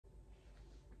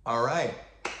All right.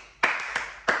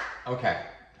 Okay.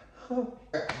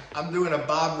 I'm doing a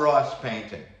Bob Ross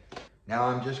painting. Now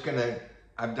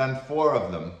I've done 4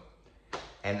 of them,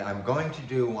 and I'm going to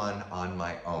do one on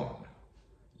my own,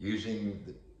 using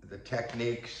the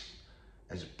techniques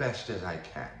as best as I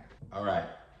can. All right.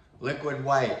 Liquid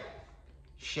white.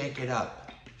 Shake it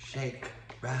up. Shake,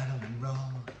 rattle, and roll.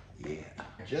 Yeah.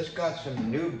 I just got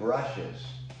some new brushes.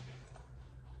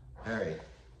 Very exciting.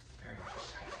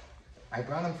 I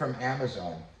brought them from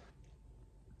Amazon.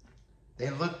 They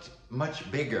looked much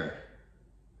bigger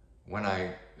when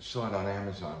I saw it on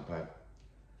Amazon, but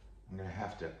I'm gonna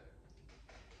have to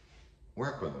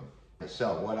work with them.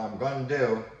 So what I'm gonna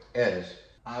do is,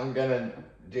 I'm gonna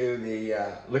do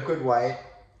the liquid white.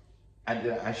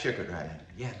 I shook it right in.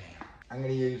 Yeah, man. I'm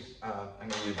gonna use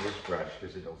this brush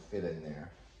because it'll fit in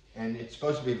there. And it's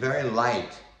supposed to be very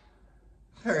light.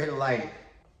 Very light.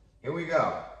 Here we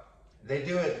go. They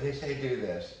say do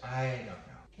this. I don't know.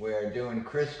 We're doing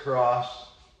crisscross,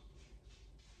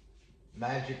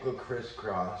 magical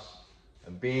crisscross.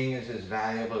 A being is as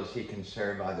valuable as he can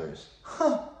serve others.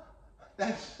 Huh,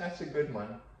 that's a good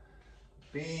one.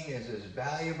 Being is as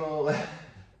valuable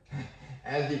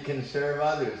as he can serve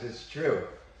others. It's true.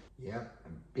 Yep, a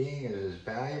being is as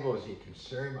valuable as he can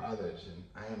serve others, and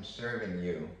I am serving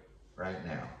you right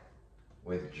now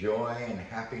with joy and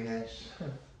happiness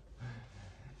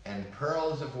and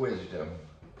pearls of wisdom.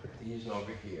 Put these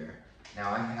over here.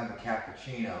 Now I have a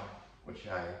cappuccino, which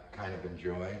I kind of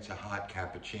enjoy. It's a hot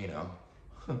cappuccino.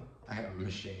 I have a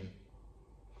machine.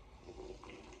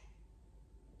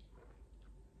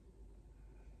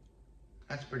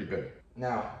 That's pretty good.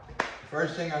 Now,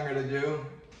 first thing I'm gonna do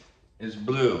is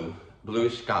blue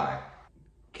sky.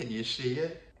 Can you see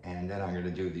it? And then I'm gonna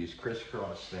do these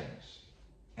crisscross things.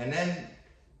 And then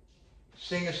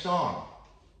sing a song.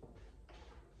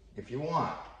 If you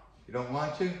want. If you don't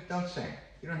want to, don't sing.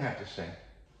 You don't have to sing.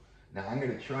 Now I'm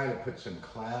gonna try to put some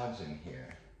clouds in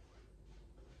here.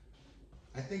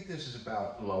 I think this is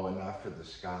about low enough for the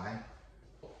sky.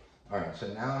 All right, so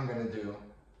now I'm gonna do,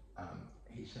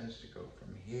 he says to go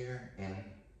from here in.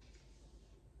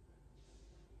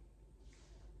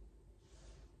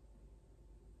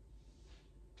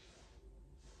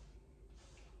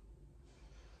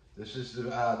 This is the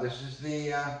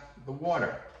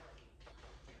water.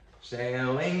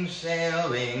 Sailing,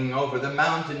 sailing over the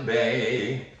mountain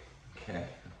bay. Okay,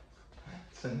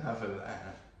 that's enough of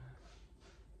that.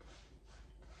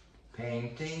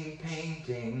 Painting,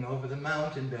 painting over the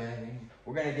mountain bay.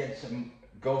 We're gonna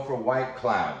go for white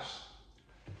clouds.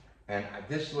 And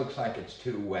this looks like it's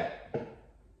too wet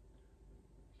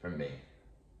for me.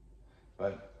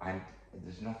 But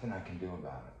there's nothing I can do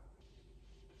about it.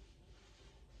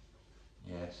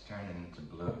 Yeah, it's turning into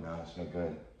blue. No, it's no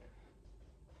good.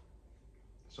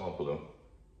 It's all blue.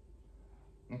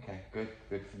 Okay, good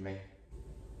for me.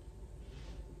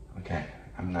 Okay,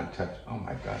 I'm not touched. Oh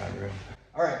my God, I ruined.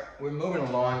 All right, we're moving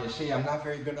along. You see, I'm not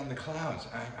very good on the clouds.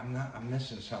 I'm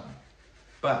missing something.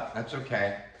 But that's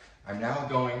okay. I'm now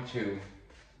going to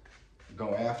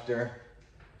go after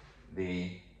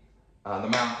the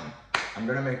mountain. I'm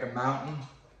gonna make a mountain,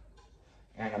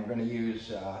 and I'm gonna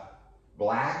use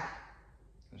black.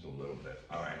 There's a little bit.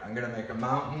 All right, I'm gonna make a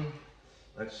mountain.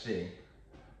 Let's see.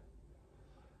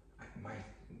 My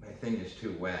thing is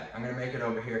too wet. I'm gonna make it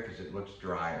over here because it looks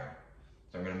drier.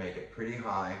 So I'm gonna make it pretty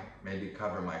high, maybe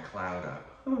cover my cloud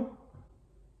up.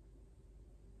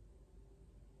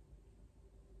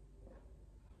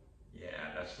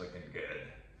 Yeah, that's looking good.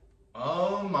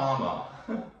 Oh, mama.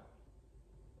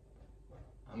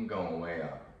 I'm going way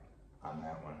up on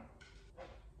that one.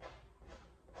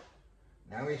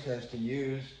 Now he says to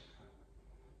use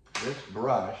this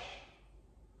brush,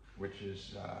 which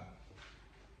is,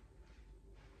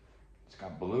 it's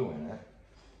got blue in it,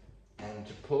 and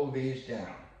to pull these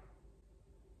down.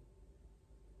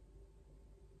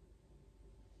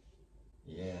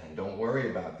 Yeah, and don't worry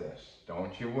about this.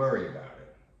 Don't you worry about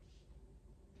it.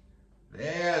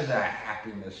 There's a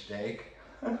happy mistake,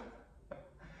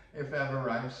 if ever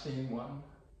I've seen one.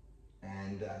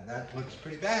 And that looks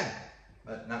pretty bad,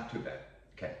 but not too bad.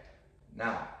 Okay,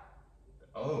 now,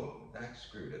 oh, that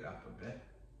screwed it up a bit.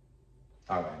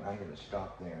 All right, I'm gonna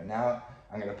stop there. Now,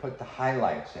 I'm gonna put the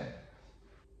highlights in.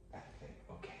 That thing,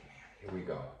 okay, man, here we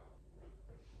go.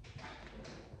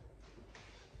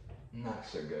 Not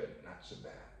so good, not so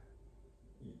bad.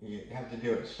 You have to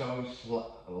do it so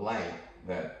light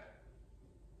that,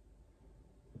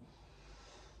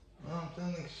 well, it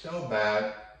doesn't look so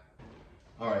bad.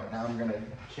 All right, now I'm gonna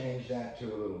change that to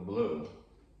a little blue.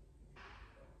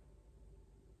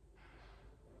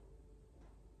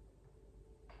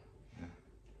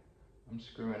 I'm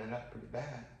screwing it up pretty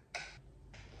bad.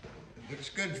 It looks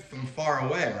good from far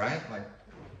away, right? Like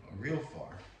real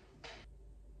far.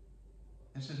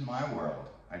 This is my world,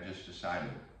 I just decided.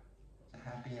 It's a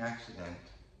happy accident.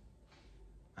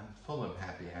 I'm full of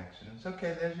happy accidents.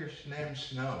 Okay, there's your name,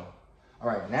 Snow. All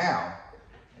right, now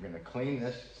I'm gonna clean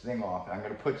this thing off. I'm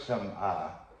gonna put some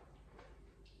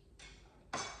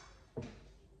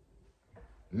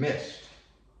mist.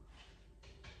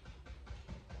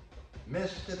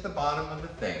 Mist at the bottom of the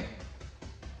thing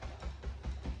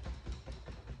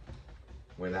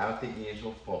without the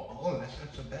easel full. Oh, that's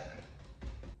not so bad.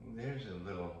 There's a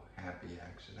little happy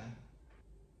accident.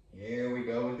 Here we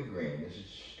go with the green. This is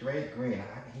straight green.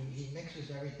 He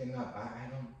mixes everything up. I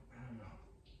don't know.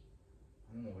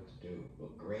 I don't know what to do.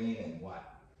 Well, green and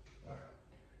what? All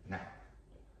right. Now,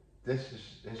 this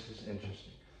is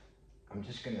interesting. I'm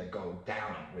just gonna go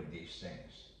down with these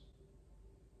things.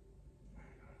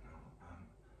 I don't know.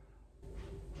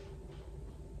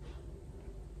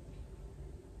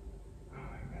 Oh,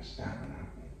 I messed that one up.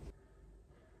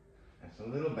 That's a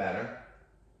little better.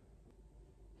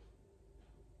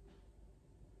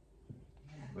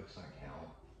 Yeah, it looks like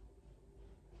hell.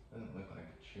 Doesn't look like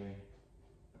a tree.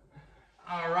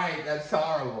 All right, that's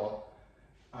horrible.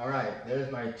 All right,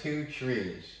 there's my 2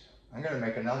 trees. I'm gonna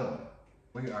make another one.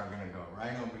 We are gonna go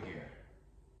right over here.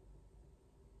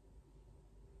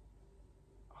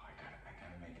 Oh, I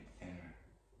gotta make it thinner.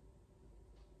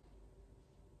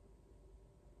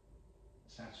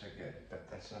 It's not so good, but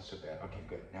that's not so bad. Okay,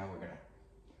 good. Now we're gonna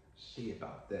see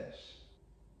about this.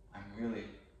 I'm really,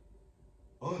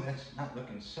 oh, that's not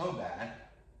looking so bad.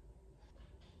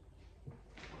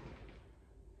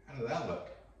 How did that look?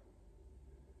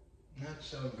 Not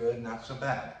so good, not so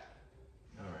bad.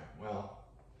 All right, well,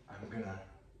 I'm gonna,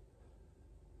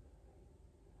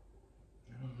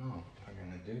 I don't know if I'm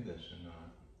gonna do this or not.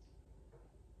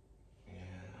 Yeah,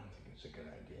 I don't think it's a good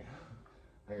idea.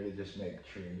 I'm gonna just make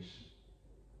trees,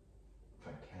 if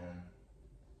I can.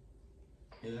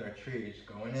 Here's our trees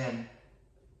going in.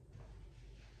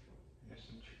 There's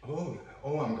some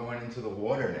oh, I'm going into the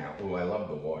water now. Oh, I love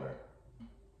the water.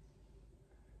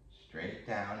 Straight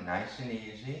down, nice and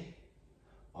easy.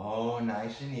 Oh,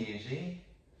 nice and easy.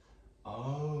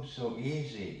 Oh, so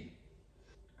easy.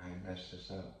 I messed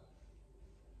this up.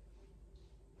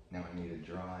 Now I need a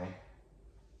dry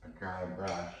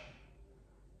brush,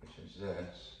 which is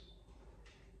this.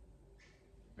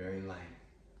 Very light.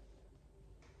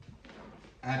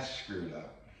 That's screwed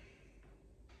up.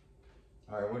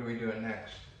 All right, what are we doing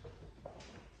next?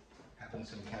 Having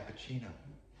some cappuccino.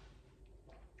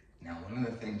 Now, one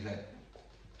of the things that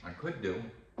I could do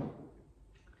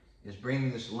is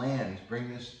bring this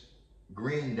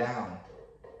green down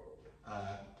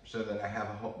so that I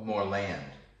have more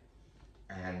land.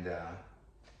 And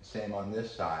same on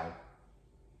this side.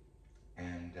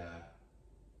 And I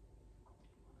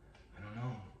don't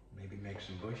know, maybe make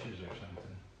some bushes or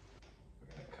something.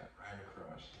 We're gonna cut right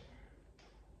across here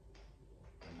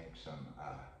and make some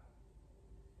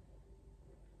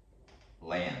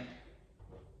land.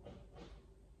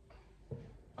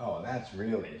 Oh, that's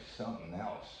really something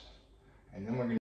else. And then we're gonna